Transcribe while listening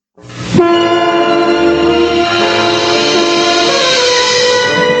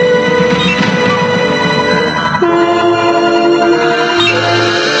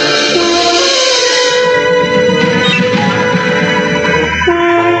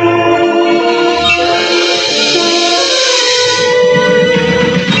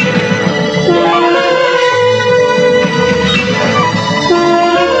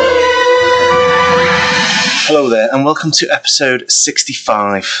and welcome to episode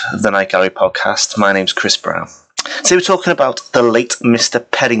 65 of the Night Gallery podcast. My name's Chris Brown. Today we're talking about The Late Mr.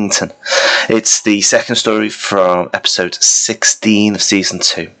 Peddington. It's the second story from episode 16 of season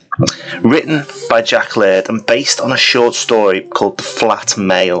 2. Written by Jack Laird and based on a short story called The Flat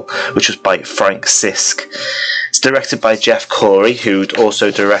Male, which was by Frank Sisk. It's directed by Jeff Corey, who'd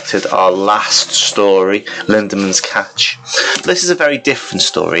also directed our last story, Lindeman's Catch. This is a very different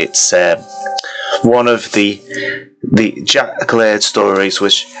story. It's one of the Jack Laird stories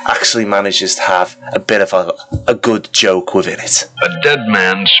which actually manages to have a bit of a good joke within it. A dead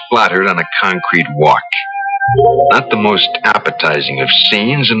man splattered on a concrete walk. Not the most appetizing of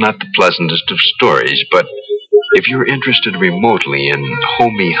scenes and not the pleasantest of stories, but if you're interested remotely in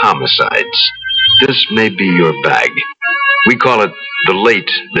homey homicides, this may be your bag. We call it The Late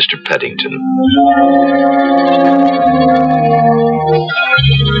Mr. Peddington.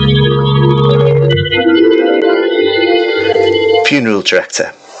 Funeral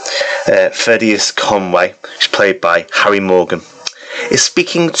director Thaddeus Conway, who's played by Harry Morgan, is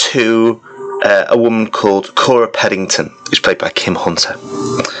speaking to a woman called Cora Peddington, who's played by Kim Hunter.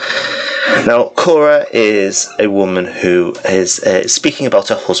 Now, Cora is a woman who is speaking about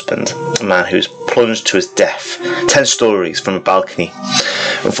her husband, a man who's plunged to his death 10 stories from a balcony.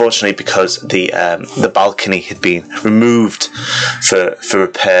 Unfortunately, because the balcony had been removed for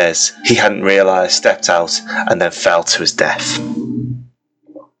repairs, he hadn't realised, stepped out, and then fell to his death.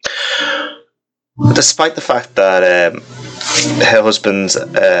 Despite the fact that her husband's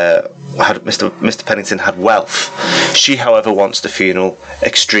Mr. Peddington had wealth, she, however, wants the funeral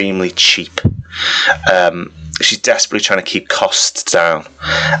extremely cheap. She's desperately trying to keep costs down,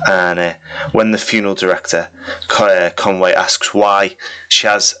 and when the funeral director Conway asks why, she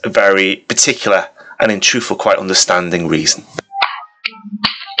has a very particular and, in truthful, quite understanding reason.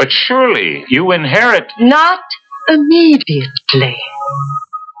 But surely you inherit... Not immediately.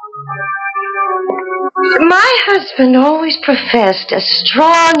 My husband always professed a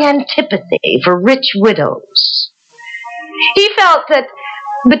strong antipathy for rich widows. He felt that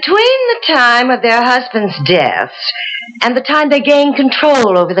between the time of their husband's death and the time they gained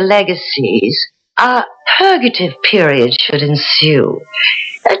control over the legacies, a purgative period should ensue,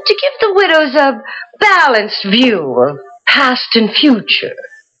 to give the widows a balanced view of past and future.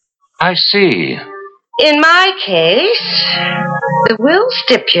 I see. In my case, the will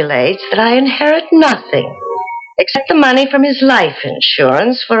stipulates that I inherit nothing except the money from his life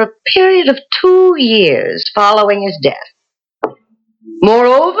insurance for a period of 2 years following his death.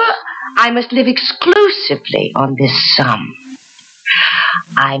 Moreover, I must live exclusively on this sum.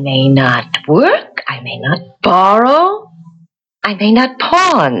 I may not work, I may not borrow, I may not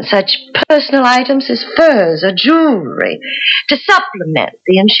pawn such personal items as furs or jewelry to supplement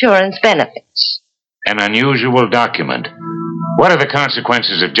the insurance benefits. An unusual document. What are the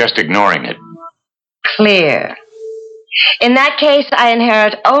consequences of just ignoring it? Clear. In that case, I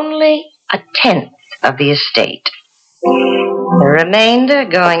inherit only 1/10 of the estate. The remainder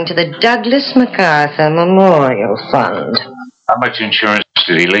going to the Douglas MacArthur Memorial Fund. How much insurance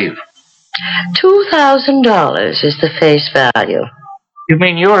did he leave? $2,000 is the face value. You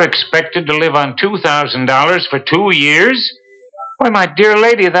mean you're expected to live on $2,000 for 2 years? Why, my dear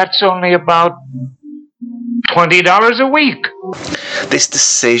lady, that's only about $20 a week. This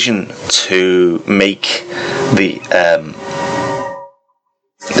decision to make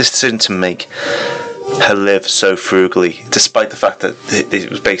her live so frugally, despite the fact that it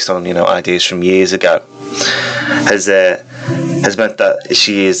was based on ideas from years ago, has meant that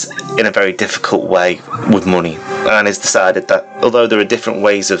she is in a very difficult way with money, and has decided that although there are different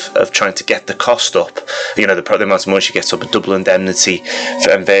ways of trying to get the cost up, the amount of money she gets up, a double indemnity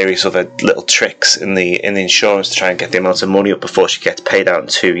and various other little tricks in the insurance to try and get the amount of money up before she gets paid out in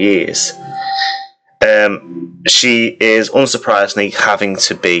 2 years. She is unsurprisingly having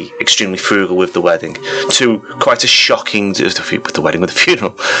to be extremely frugal with the wedding, to quite a shocking to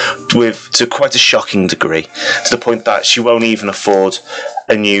quite a shocking degree, to the point that she won't even afford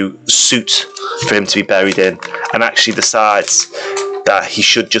a new suit for him to be buried in, and actually decides that he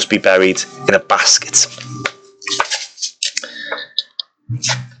should just be buried in a basket.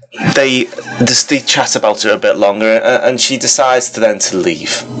 They chat about it a bit longer, and she decides to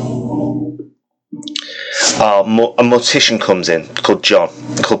leave. A mortician comes in called John,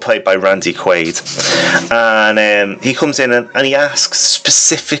 played by Randy Quaid, and he comes in and he asks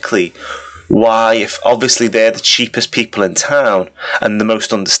specifically why, if obviously they're the cheapest people in town and the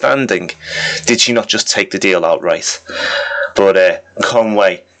most understanding, did she not just take the deal outright? But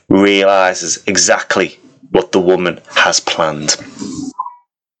Conway realises exactly what the woman has planned.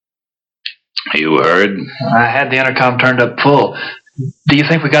 You heard? I had the intercom turned up full. Do you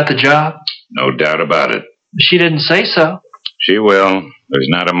think we got the job? No doubt about it. She didn't say so. She will. There's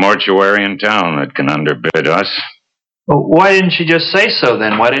not a mortuary in town that can underbid us. Well, why didn't she just say so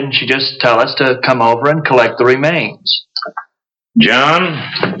then? Why didn't she just tell us to come over and collect the remains? John,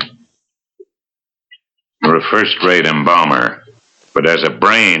 you're a first-rate embalmer, but as a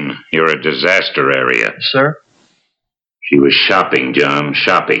brain, you're a disaster area. Sir? She was shopping, John,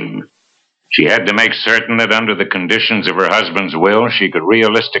 shopping. She had to make certain that under the conditions of her husband's will, she could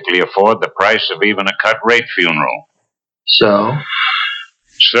realistically afford the price of even a cut-rate funeral. So?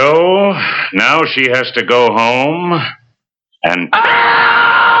 So, now she has to go home and...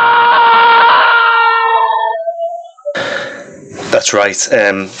 That's right.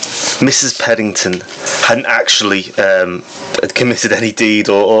 Mrs. Peddington hadn't actually committed any deed,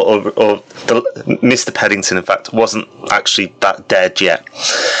 or Mr. Peddington, in fact, wasn't actually that dead yet.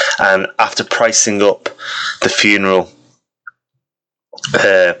 And after pricing up the funeral,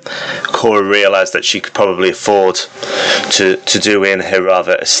 Cora realised that she could probably afford to do in her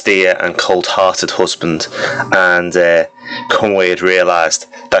rather austere and cold-hearted husband, and Conway had realised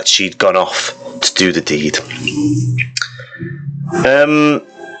that she'd gone off to do the deed.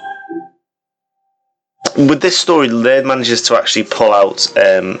 With this story, Laird manages to actually pull out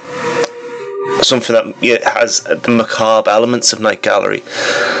something that has the macabre elements of Night Gallery,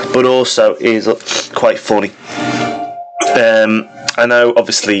 but also is quite funny. I know,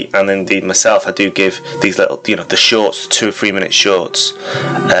 obviously, and indeed myself, I do give these little, the shorts, 2 or 3 minute shorts,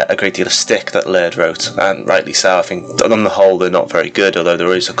 a great deal of stick that Laird wrote, and rightly so. I think on the whole they're not very good, although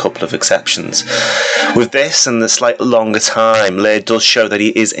there is a couple of exceptions. With this and the slightly longer time, Laird does show that he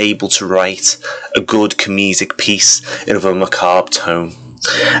is able to write a good comedic piece in a macabre tone.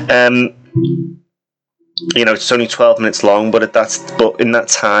 It's only 12 minutes long, but in that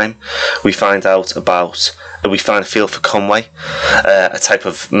time, we find a feel for Conway, a type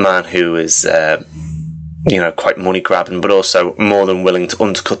of man who is, quite money grabbing, but also more than willing to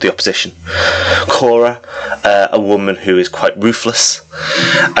undercut the opposition. Cora, a woman who is quite ruthless,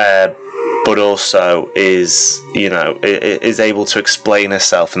 but also is able to explain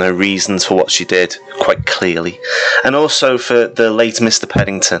herself and her reasons for what she did quite clearly. And also for the late Mr.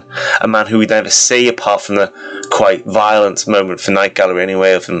 Peddington, a man who we never see apart from the quite violent moment for Night Gallery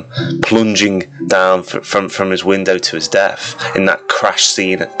anyway, of him plunging down from his window to his death in that crash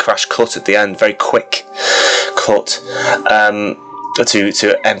cut at the end, very quick cut,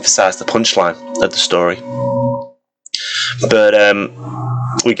 to emphasise the punchline of the story. But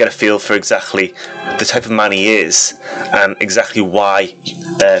we get a feel for exactly the type of man he is, and exactly why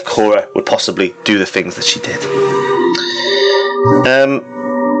Cora would possibly do the things that she did.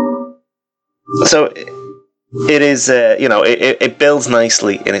 So it is, it builds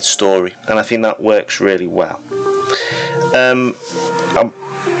nicely in its story, and I think that works really well.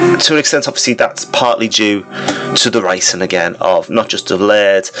 To an extent, obviously, that's partly due to the writing again of not just of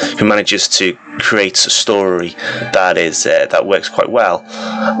Laird, who manages to create a story that works quite well,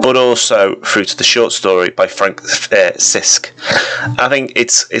 but also through to the short story by Frank Sisk. I think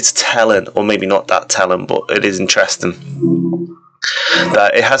it's telling, or maybe not that telling, but it is interesting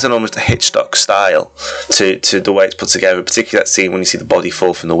that it has almost a Hitchcock style to the way it's put together, particularly that scene when you see the body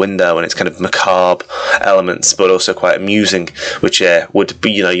fall from the window, and it's kind of macabre elements, but also quite amusing, which would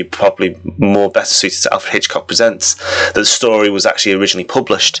be, you're probably more better suited to Alfred Hitchcock Presents. The story was actually originally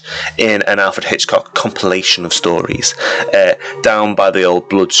published in an Alfred Hitchcock compilation of stories, Down by the Old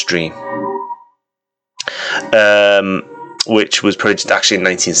Bloodstream, which was produced actually in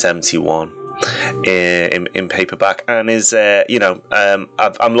 1971. In paperback, and is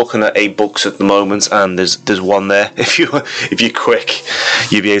I'm looking at 8 books at the moment, and there's one there. If you're quick,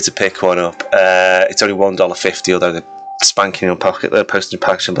 you'll be able to pick one up. It's only $1.50, although they're spanking on pocket, they're posting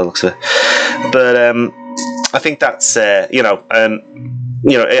packaging by the looks of it. But I think that's I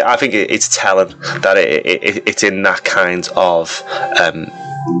think it's telling that it's in that kind of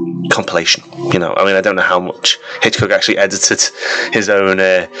compilation. I don't know how much Hitchcock actually edited his own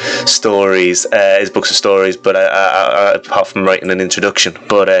stories, his books of stories, but apart from writing an introduction,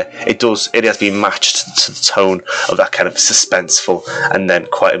 but it has been matched to the tone of that kind of suspenseful and then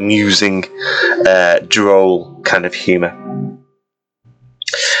quite amusing, droll kind of humour.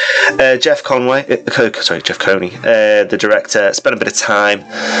 Jeff Coney, the director, spent a bit of time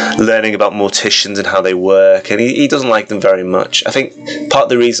learning about morticians and how they work, and he doesn't like them very much. I think part of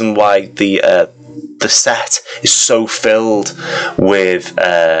the reason why the set is so filled with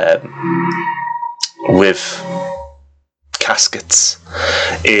caskets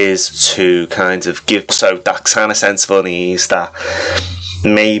is to kind of give so that kind of sense of unease that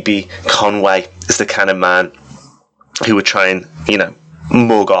maybe Conway is the kind of man who would try and, you know,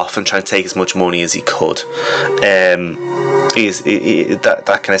 mug off and try and take as much money as he could. That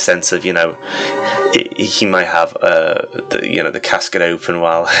kind of sense of, you know, he might have the casket open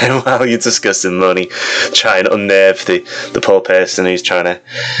while you're discussing money, try and unnerve the poor person who's trying to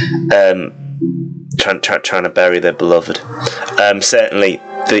bury their beloved. Certainly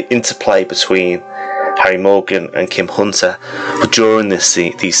the interplay between Harry Morgan and Kim Hunter during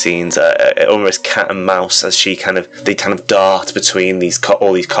these scenes, almost cat and mouse, as they kind of dart between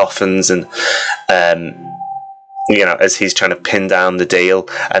all these coffins, and you know, as he's trying to pin down the deal,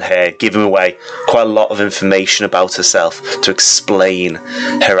 and her giving away quite a lot of information about herself to explain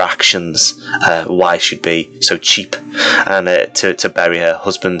her actions, why she'd be so cheap, and to bury her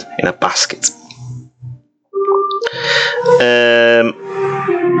husband in a basket.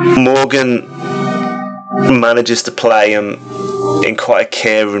 Morgan manages to play him in quite a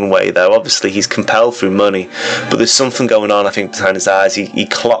caring way, though. Obviously he's compelled through money, but there's something going on, I think, behind his eyes. He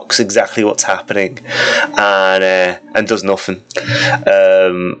clocks exactly what's happening, and does nothing,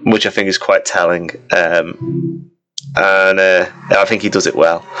 which I think is quite telling. I think he does it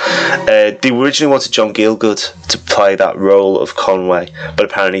well. They originally wanted John Gielgud to play that role of Conway, but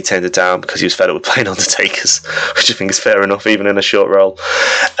apparently he turned it down because he was fed up with playing Undertakers, which I think is fair enough, even in a short role.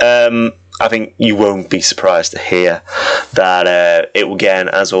 I think you won't be surprised to hear that it, again,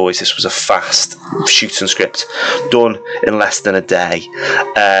 as always, this was a fast shooting script done in less than a day.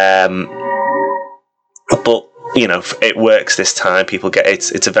 But you know, it works this time. People get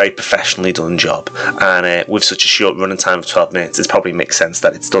it's a very professionally done job, and with such a short running time of 12 minutes, it probably makes sense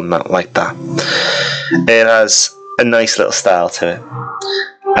that it's done that like that. It has a nice little style to it,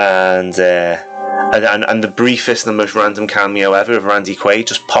 and the briefest and the most random cameo ever of Randy Quaid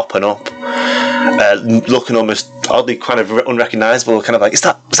just popping up, looking almost oddly kind of unrecognisable, kind of like, is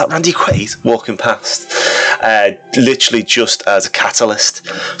that Randy Quaid walking past? Literally just as a catalyst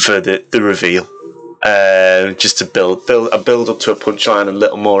for the reveal. Just to build up to a punchline and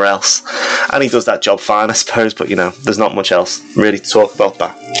little more else, and he does that job fine, I suppose. But you know, there's not much else really to talk about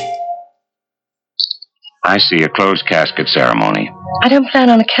that. I see a closed casket ceremony. I don't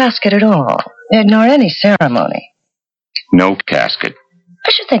plan on a casket at all, nor any ceremony. No casket.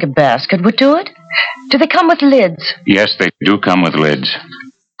 I should think a basket would do it. Do they come with lids? Yes, they do come with lids.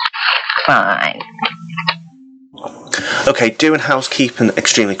 Fine. Okay, doing housekeeping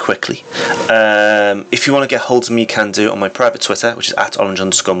extremely quickly. If you want to get hold of me, you can do on my private Twitter, which is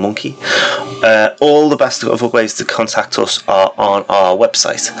 @orange_monkey. All the best of ways to contact us are on our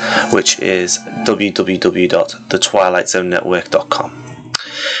website, which is www.thetwilightzonenetwork.com.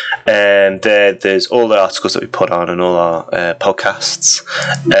 There's all the articles that we put on and all our podcasts.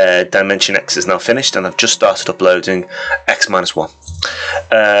 Dimension X is now finished, and I've just started uploading X-1.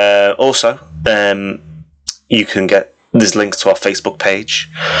 Also, you can there's links to our Facebook page,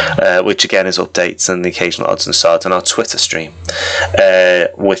 which again is updates and the occasional odds and sods, and our Twitter stream,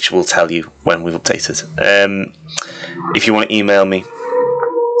 which will tell you when we've updated. If you want to email me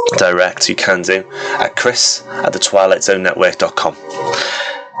direct, you can do at chris@thetwilightzonenetwork.com.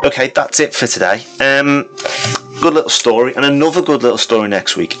 Okay, that's it for today. Good little story, and another good little story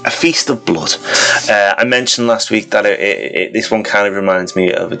next week. A Feast of Blood. I mentioned last week that this one kind of reminds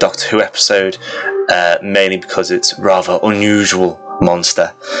me of a Doctor Who episode, mainly because it's rather unusual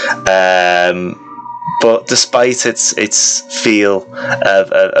monster. But despite its feel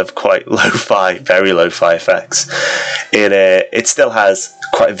of quite lo-fi, very lo-fi effects, it still has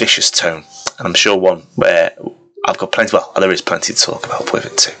quite a vicious tone, and I'm sure one where I've got plenty. Well, there is plenty to talk about with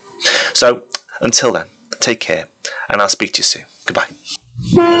it too. So until then, take care, and I'll speak to you soon. Goodbye.